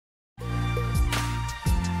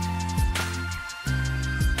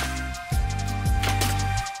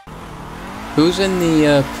Who's in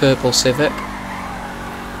the purple Civic?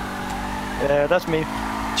 That's me.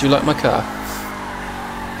 Do you like my car?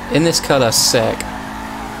 In this colour, sick.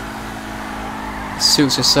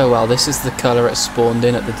 Suits her so well. This is the colour it spawned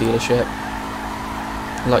in at the dealership.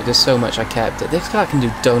 I liked it so much I kept it. This car can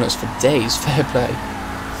do donuts for days, fair play.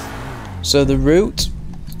 So the route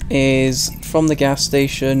is from the gas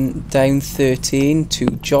station down 13 to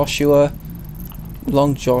Joshua,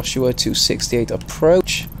 along Joshua to 68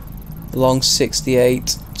 approach, along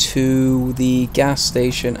 68 to the gas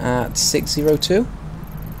station at 602.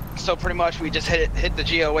 So pretty much we just hit the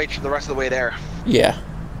GOH for the rest of the way there. Yeah.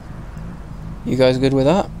 You guys good with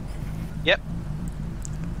that? Yep.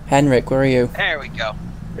 Henrik, where are you? There we go.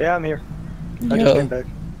 Yeah, I'm here. I just came back.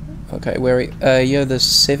 Okay, where are you? You're the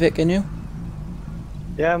Civic in you?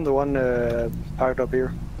 Yeah, I'm the one parked up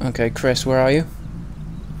here. Okay, Chris, where are you?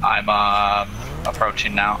 I'm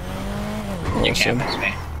approaching now. Awesome. You can't miss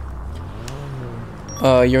me.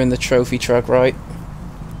 You're in the trophy truck, right?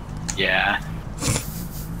 Yeah.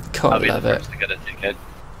 Can't I'll be the love it. first to get a ticket.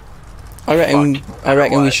 I reckon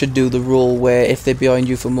we what? should do the rule where if they're behind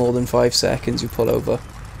you for more than 5 seconds, you pull over.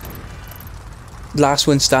 Last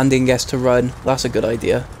one standing gets to run. That's a good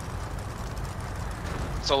idea.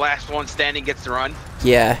 So last one standing gets to run?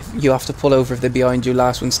 Yeah, you have to pull over if they're behind you.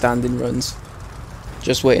 Last one standing runs.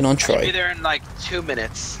 Just waiting on Troy. I'll be there in like 2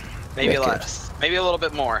 minutes. Maybe Wicked. less. Maybe a little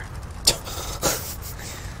bit more.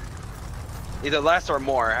 Either less or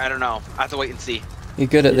more. I don't know. I have to wait and see. You're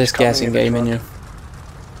good at this guessing game, aren't you?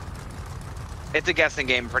 It's a guessing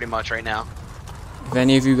game pretty much right now. If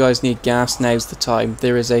any of you guys need gas, now's the time.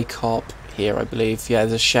 There is a cop here, I believe. Yeah,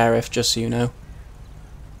 there's a sheriff, just so you know.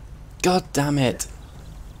 God damn it.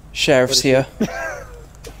 Sheriff's here.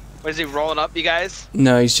 What, is he rolling up, you guys?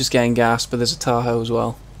 No, he's just getting gas, but there's a Tahoe as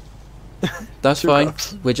well. That's fine.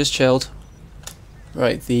 Cops. We're just chilled.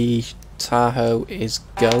 Right, the Tahoe is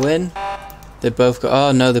going. They both got...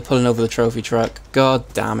 Oh no, they're pulling over the trophy truck. God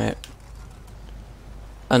damn it.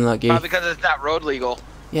 Unlucky. Because it's not road legal.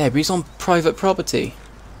 Yeah, but he's on private property.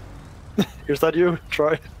 Is that you,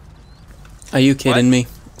 Troy? Are you kidding me?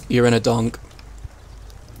 You're in a donk.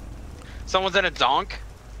 Someone's in a donk?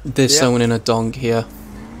 There's Yeah. someone in a donk here.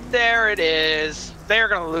 There it is. They're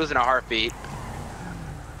gonna lose in a heartbeat.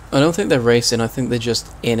 I don't think they're racing, I think they're just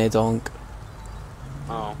in a donk.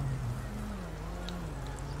 Oh.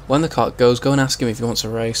 When the cart goes, go and ask him if he wants a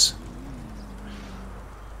race.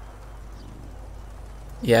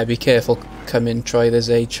 Yeah, be careful. Come in, Troy. There's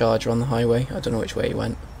a charger on the highway. I don't know which way he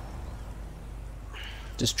went.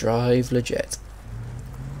 Just drive legit.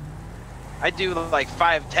 I do like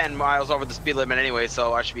 5-10 miles over the speed limit anyway,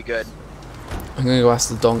 so I should be good. I'm gonna go ask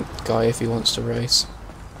the donk guy if he wants to race.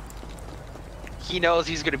 He knows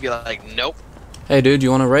he's gonna be like, nope. Hey dude,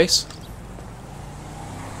 you want to race?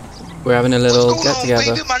 We're having a little get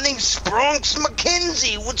together. Baby? My name's Sprunks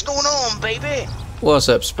McKenzie. What's going on, baby? What's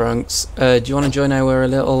up, Sprunks? Do you want to join our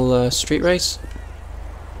little street race?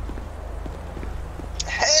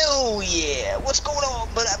 Hell yeah. What's going on?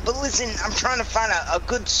 But listen, I'm trying to find a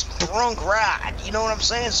good sprunk ride. You know what I'm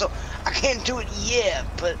saying? So I can't do it yet,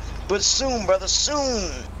 but soon, brother,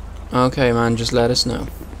 soon. Okay, man, just let us know.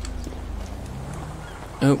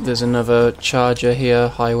 Oh, there's another charger here.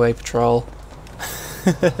 Highway patrol.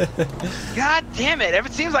 God damn it.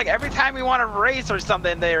 It seems like every time we want to race or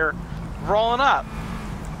something, they're rolling up.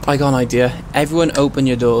 I got an idea. Everyone open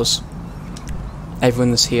your doors. Everyone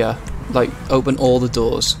that's here. Like, open all the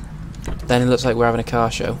doors. Then it looks like we're having a car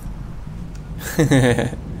show.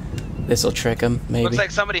 This'll trick them, maybe. Looks like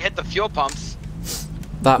somebody hit the fuel pumps.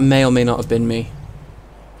 That may or may not have been me.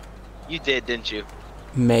 You did, didn't you?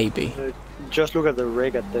 Maybe. Just look at the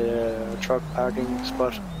rig at the truck parking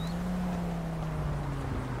spot.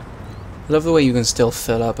 Love the way you can still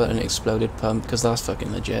fill up at an exploded pump, because that's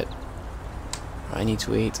fucking legit. I need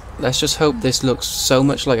to eat. Let's just hope this looks so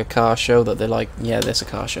much like a car show that they're like, yeah, this is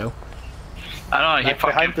a car show. I don't know,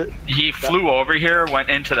 Behind he flew over here, went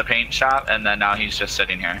into the paint shop, and then now he's just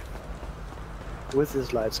sitting here. with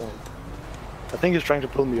his lights on. I think he's trying to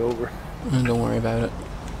pull me over. Don't worry about it.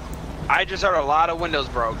 I just heard a lot of windows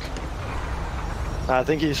broke. I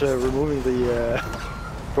think he's removing the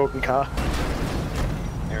broken car.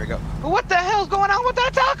 There we go. What the hell's going on with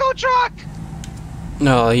that taco truck?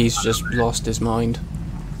 No, he's just lost his mind.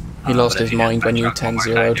 He lost his mind when you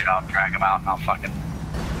 10-0'd. I'll drag him out and I'll fucking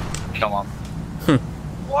kill him.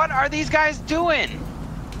 What are these guys doing?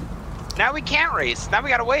 Now we can't race. Now we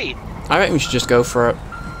gotta wait. I reckon we should just go for it.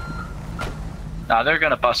 Nah, they're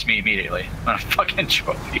gonna bust me immediately. I'm gonna fucking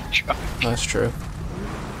trophy truck. That's true.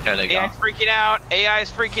 There they go. AI's freaking out.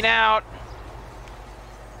 AI's freaking out.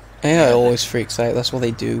 AI always freaks out, that's what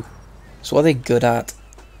they do. So what are they good at?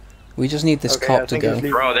 We just need this Okay, I cop to think go. he's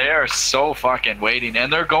leaving. Bro, they are so fucking waiting,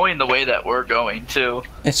 and they're going the way that we're going too.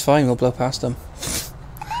 It's fine, we'll blow past them.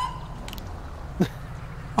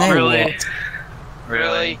 Now Really? what?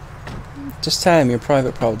 Really? Just tell him you're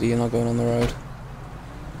private property, you're not going on the road.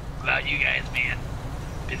 About you guys, man.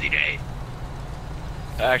 Busy day.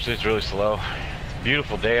 Actually, it's really slow.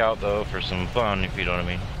 Beautiful day out though for some fun, if you know what I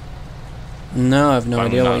mean. No, I have no Fun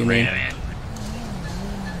idea what not you mean. Man.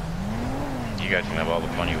 You guys can have all the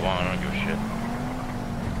fun you want. I don't give a shit.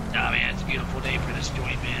 Nah, man, it's a beautiful day for this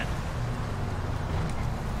joint, man.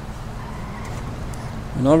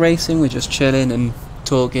 We're not racing, we're just chilling and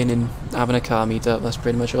talking and having a car meetup. That's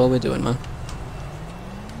pretty much all we're doing, man.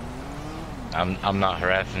 I'm not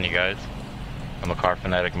harassing you guys. I'm a car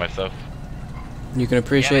fanatic myself. You can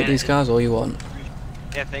appreciate man. these cars all you want.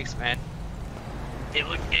 Yeah, thanks, man. It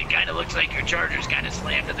kind of looks like your charger's kind of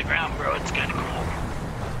slammed to the ground, bro. It's kind of cool.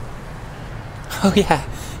 Oh yeah,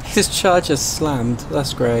 his charger slammed.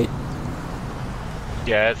 That's great.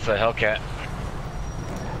 Yeah, it's a Hellcat.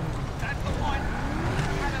 That's the one.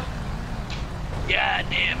 God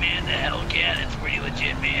damn, man, the Hellcat, it's pretty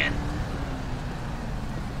legit, man.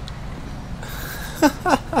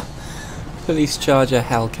 Police charger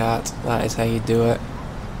Hellcat. That is how you do it.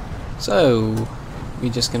 So, we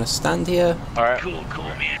just gonna stand here. Alright, Cool,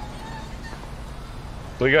 man.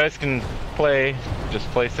 so you guys can play, just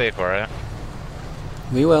play safe, alright?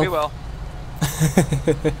 We will. We will.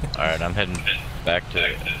 Alright, I'm heading back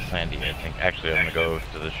to Sandy, I think. Actually, I'm gonna go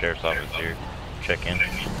to the sheriff's office here, check in.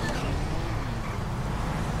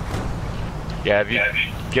 Yeah, if you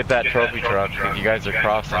get that trophy truck, if you guys are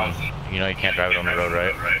crossing, you know you can't drive it on the road,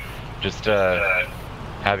 right? Just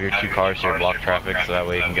have your two cars here block traffic so that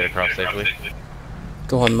way you can get across safely.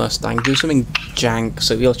 Go on, Mustang. Do something jank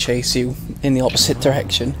so he'll chase you in the opposite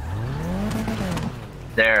direction.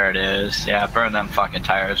 There it is. Yeah, burn them fucking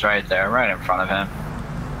tires right there, right in front of him.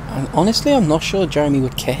 And honestly, I'm not sure Jeremy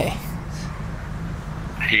would care.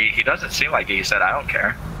 He doesn't seem like he said, I don't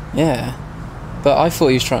care. Yeah. But I thought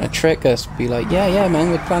he was trying to trick us. Be like, yeah, man,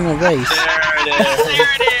 we're planning a race. There it is.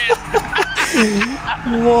 There it is.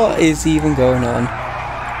 What is even going on?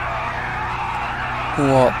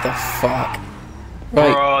 What the fuck?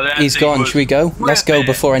 Right, Bro, that he's thing gone. was Should we go? Let's go ripping.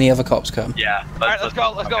 before any other cops come. Yeah. Alright, let's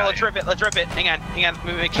go. Let's okay. rip it. Let's rip it. Hang on. Let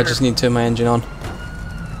me make I sure. just need to turn my engine on.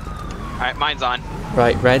 Alright, mine's on.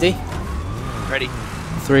 Right, ready? Ready?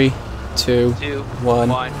 3, 2, 2, 1,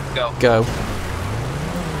 1, go. go.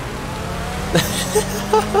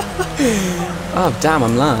 Oh, damn,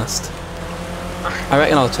 I'm last. I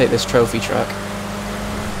reckon I'll take this trophy truck.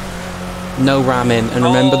 No ramming, and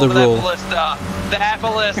remember the rule. That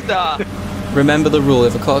ballista. Remember the rule,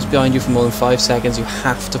 if a car's behind you for more than 5 seconds, you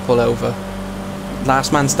have to pull over.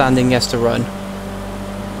 Last man standing gets to run.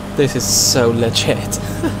 This is so legit.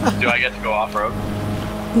 Do I get to go off-road?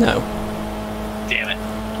 No. Damn it.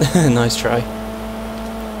 Nice try.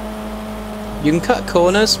 You can cut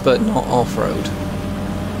corners, but not off-road.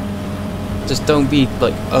 Just don't be,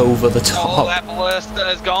 like, over the top. Oh, that ballista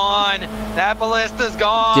is gone. That ballista's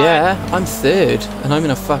gone. Yeah, I'm third, and I'm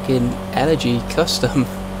in a fucking Elegy custom.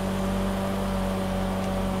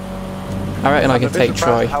 I reckon I can I'm a bit take surprised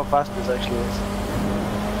Troy. at how fast this actually is.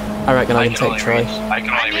 I reckon I can only take Troy. reach- I can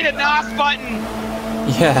I only need reach a NOS button.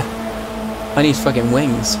 Yeah. I need fucking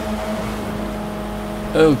wings.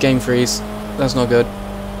 Oh, game freeze. That's not good.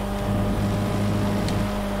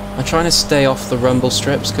 I'm trying to stay off the rumble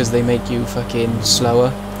strips because they make you fucking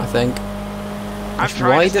slower, I think.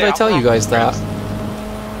 Why did I tell you guys that?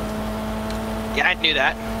 Yeah, I knew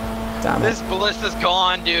that. Damn it. This ballista's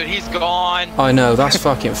gone, dude. He's gone. I know, that's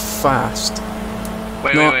fucking fast.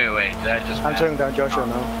 Wait. No. Did I just I'm turning down Joshua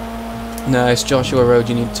now. No, it's Joshua Road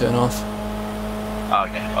you need to turn off. Oh,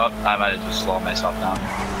 okay. Well, I might have just slowed myself down.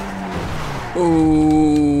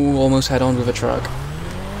 Ooh, almost head on with a truck.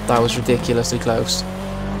 That was ridiculously close.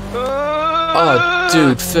 Oh,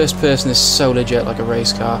 dude, first person is so legit like a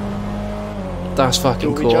race car. That's Do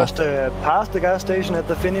fucking we cool. just pass the gas station at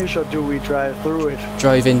the finish, or do we drive through it?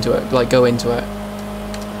 Drive into it, like go into it.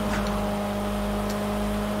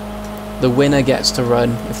 The winner gets to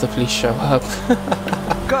run if the police show up.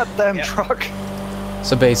 Goddamn truck!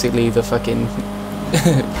 So basically the fucking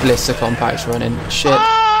blister compact's running. Shit.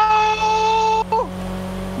 Oh!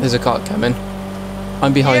 There's a cop coming.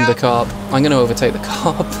 I'm behind the cop. I'm gonna overtake the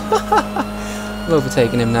cop. I'm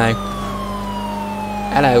overtaking him now.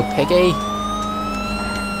 Hello, piggy.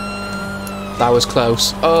 That was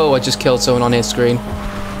close. Oh, I just killed someone on his screen.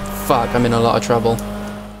 Fuck, I'm in a lot of trouble.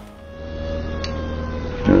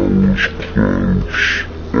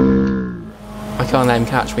 I can't let him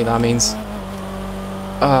catch me, that means.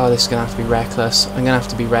 Oh, this is gonna have to be reckless. I'm gonna have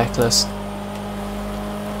to be reckless.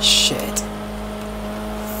 Shit.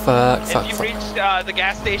 Fuck, fuck, If you fuck. reach the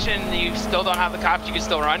gas station and you still don't have the cops, you can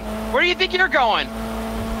still run. Where do you think you're going?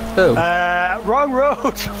 Oh. Wrong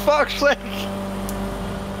road! Fuck's sake!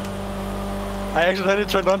 I accidentally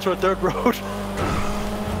turned onto a dirt road.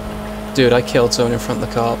 Dude, I killed someone in front of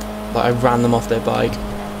the cop. Like, I ran them off their bike.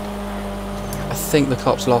 I think the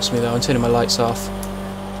cops lost me though. I'm turning my lights off.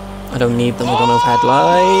 I don't need them. I don't have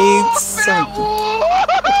headlights.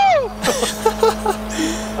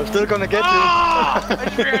 I'm still gonna get you. I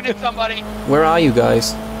just rear-ended somebody. Where are you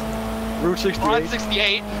guys? Route 68. We're on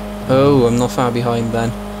 68. Oh, I'm not far behind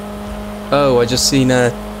then. Oh, I just seen a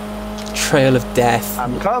trail of death.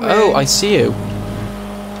 I'm coming. Oh, I see you.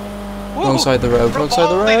 Woo. Wrong side of the road. Wrong side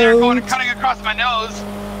of the They're going road. cutting across my nose.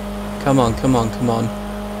 Come on, come on, come on.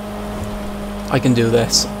 I can do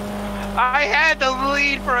this. I had the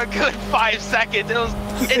lead for a good 5 seconds.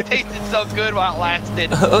 It tasted so good while it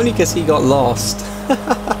lasted. Only because he got lost.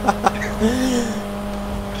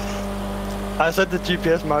 I set the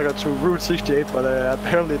GPS marker to Route 68, but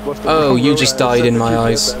apparently it was the Oh, wrong you road. just I died set in the my GPS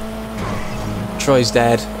eyes. at. Troy's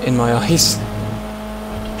dead in my eyes.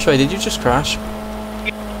 Troy, did you just crash?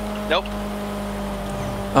 Nope.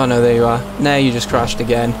 Oh no, there you are. Now you just crashed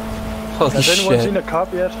again. Holy Has anyone shit. seen a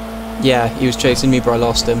cop yet? Yeah, he was chasing me, but I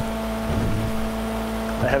lost him.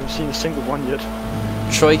 I haven't seen a single one yet.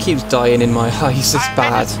 Troy keeps dying in my eyes, it's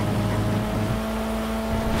bad.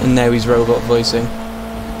 And now he's robot voicing.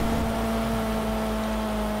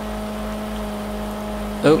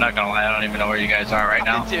 Oh, I'm not gonna lie, I don't even know where you guys are right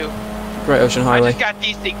now. Me too. Great Ocean I Highway. just got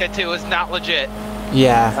desynced too. It's not legit.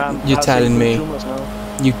 Yeah, you're I'll telling see me. Zoomers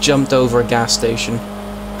now. You jumped over a gas station.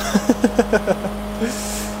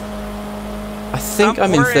 I think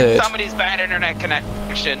I'm in worried third. Somebody's bad internet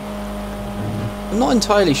connection. I'm not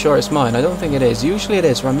entirely sure it's mine. I don't think it is. Usually it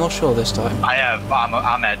is, but I'm not sure this time.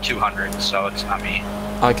 I'm at 200, so it's not me.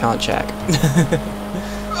 I can't check.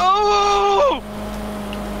 Oh!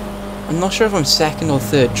 I'm not sure if I'm second or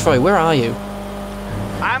third. Troy, where are you?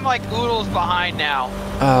 I'm like oodles behind now.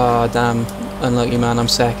 Ah, damn. Unlucky man, I'm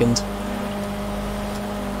second.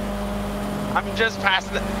 I'm just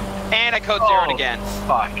past the... And I code zeroed again.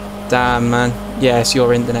 Fuck. Damn, man. Yes,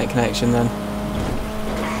 your internet connection then.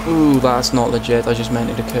 Ooh, that's not legit. I just meant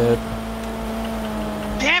it occurred.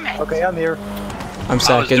 Damn it! Okay, I'm here. I'm I was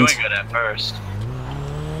second. doing good at first.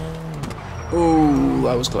 Ooh,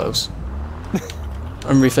 that was close.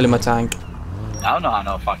 I'm refilling my tank. I don't know how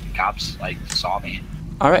no fucking cops like saw me.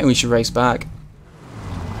 I reckon we should race back.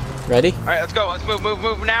 Ready? Alright, let's go. Let's move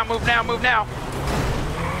now, move now, move now.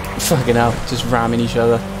 Fucking hell, just ramming each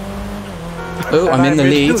other. Oh, I'm in the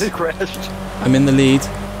lead. immediately crashed. I'm in the lead.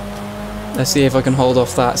 Let's see if I can hold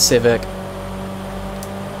off that Civic.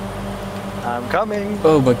 I'm coming.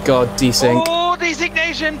 Oh my god, desync. Oh, desync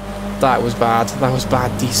nation! That was bad. That was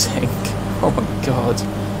bad desync. Oh my god.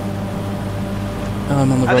 Oh,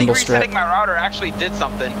 I'm on the I think rumble strip. resetting my router actually did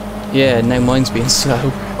something. Yeah, now mine's being slow.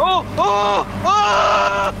 Oh! Oh!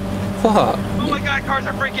 Oh! What? Oh my god, cars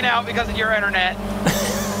are freaking out because of your internet.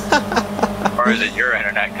 Or is it your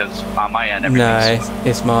internet? Because on my end, No, everything's...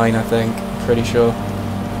 it's mine, I think. Pretty sure.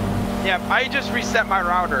 Yeah, I just reset my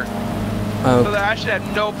router. So Oh, that I should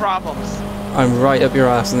have no problems. I'm right up your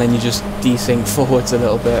ass and then you just desync forwards a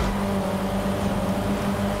little bit.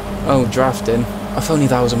 Oh, drafting. If only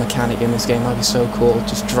that was a mechanic in this game, that'd be so cool.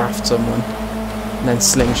 Just draft someone. And then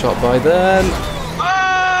slingshot by them.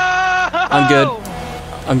 Oh! I'm good.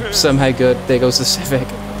 I'm somehow good. There goes the Civic.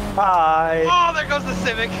 Bye. Oh, there goes the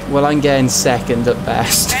Civic. Well, I'm getting second at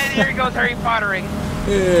best. And here goes Harry Pottering.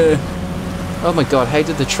 Yeah. Oh my god, how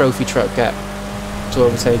did the trophy truck get to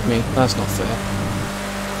overtake me? That's not fair.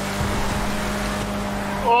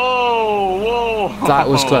 Oh, whoa! That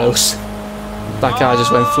was close. That car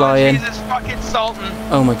just went flying. Jesus fucking Sultan.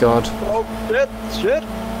 Oh my god. Oh, shit.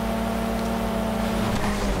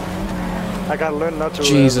 I gotta learn not to...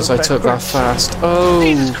 Jesus, I look took that backwards. fast. Oh,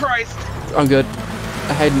 Jesus Christ. I'm good.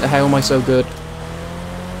 How am I so good?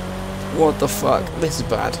 What the fuck? This is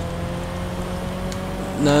bad.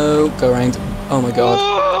 No, go around. Oh my god.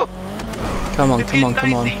 Oh, Come on, it's come on, getting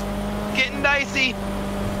come on. dicey. Getting dicey.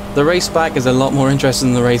 The race back is a lot more interesting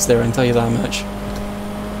than the race there, I can tell you that much.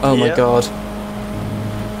 Oh my Yeah. god. That's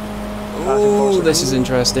Oh, impossible. this is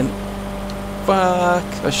interesting. Fuck.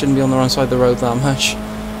 I shouldn't be on the wrong side of the road that much.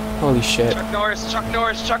 Holy shit. Chuck Norris, Chuck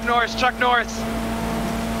Norris, Chuck Norris, Chuck Norris.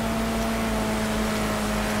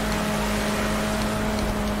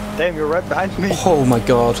 Damn, you're right behind me. Oh my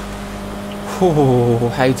god. Oh,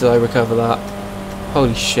 how did I recover that?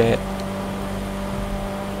 Holy shit.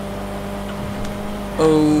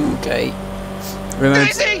 Okay. Remember?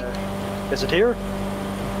 Is it here?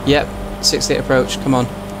 Yep, 68 approach, come on.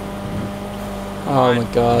 Oh my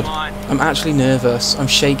god. Come on. I'm actually nervous. I'm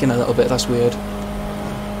shaking a little bit, that's weird.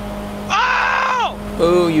 Oh!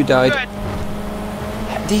 Oh, you died.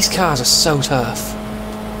 Good. These cars are so tough.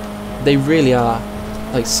 They really are.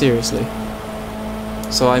 Like, seriously.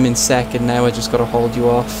 So I'm in second now, I just gotta hold you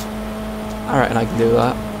off. I reckon I can do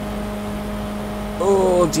that.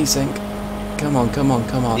 Oh, desync. Come on, come on,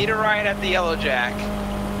 come on. Need a ride at the Yellow Jack.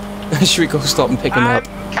 Should we go stop and pick him up?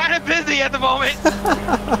 I'm kind of busy at the moment.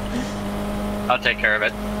 I'll take care of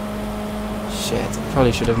it. Shit,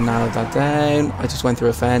 probably should have narrowed that down. I just went through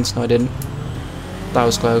a fence. No, I didn't. That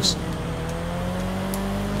was close.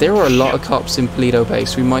 There were a lot of cops in Paleto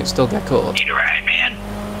base. We might still get caught. Need a ride, man.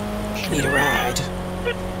 Need a ride.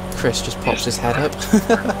 Chris just pops his head up.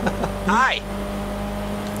 Hi.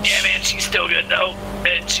 Yeah, man, she's still good though.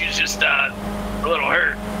 And she's just a little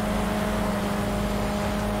hurt.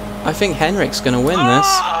 I think Henrik's gonna win this.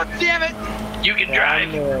 Oh, damn it! You can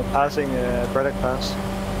drive. I'm passing Braddock Pass.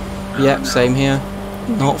 Yep, same here.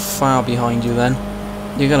 Not far behind you then.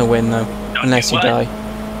 You're gonna win though, unless you what? die.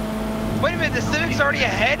 Wait a minute, the Civic's already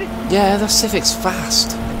ahead? Yeah, the Civic's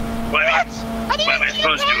fast. What am I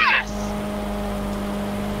supposed to do with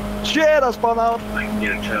this? Shit, I spun out. I can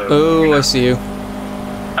get a tow. Oh, I see you.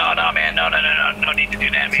 Oh no, man, no need to do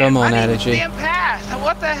that, man. Come on, I need energy. the damn pass.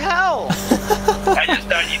 What the hell? I just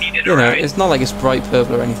thought you needed a You know, ride. it's not like it's bright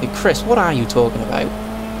purple or anything. Chris, what are you talking about?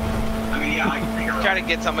 I mean, yeah, I can take a ride. Trying to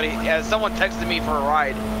get somebody. Someone texted me for a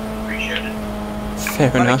ride. Appreciate it.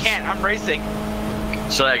 Fair But enough. I can't. I'm racing.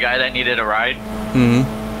 So that guy that needed a ride Hmm.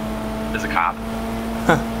 is a cop.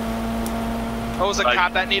 Oh, was a Like-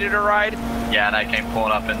 cop that needed a ride? Yeah, and I came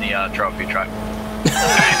pulling up in the trophy truck.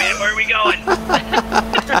 Alright, man, where are we going?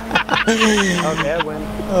 Okay, I win.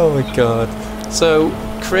 Oh my god. So,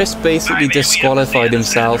 Chris basically Alright, man, we disqualified have to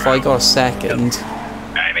stay on the himself. side I of the got a second.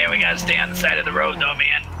 Alright, man, we gotta stay on the side of the road, though,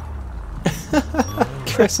 man.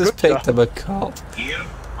 Chris has picked up a cop. Yep,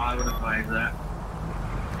 I would advise that.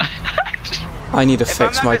 I need to If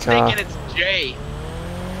fix I'm my not car. mistaken, it's Jay.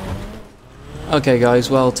 Okay guys,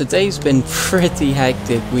 well today's been pretty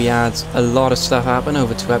hectic. We had a lot of stuff happen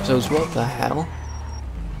over 2 episodes. What the hell?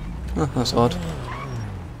 Oh, that's odd.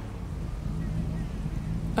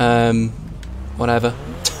 Whatever.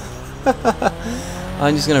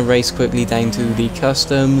 I'm just gonna race quickly down to the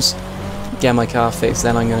customs, get my car fixed,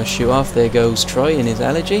 then I'm gonna shoot off. There goes Troy in his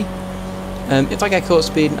elegy. If I get caught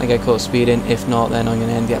speeding, I get caught speeding. If not, then I'm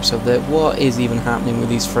gonna end the episode there. What is even happening with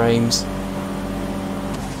these frames?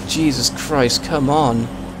 Jesus Christ, come on.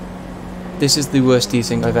 This is the worst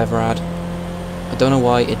desync I've ever had. I don't know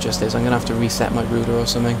why, it just is. I'm gonna have to reset my router or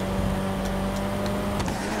something.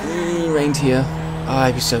 Rained here. Oh,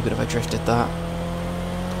 it'd be so good if I drifted that.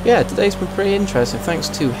 Yeah, today's been pretty interesting. Thanks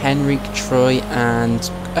to Henrik, Troy, and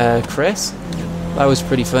Chris. That was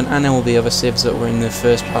pretty fun, and all the other civs that were in the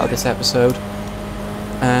first part of this episode.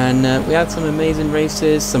 And we had some amazing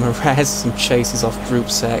races, some arrests, some chases off group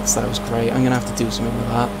sex. That was great. I'm going to have to do something with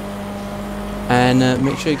that. And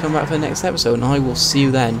make sure you come back for the next episode, and I will see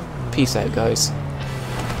you then. Peace out, guys.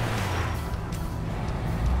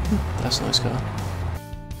 That's a nice car.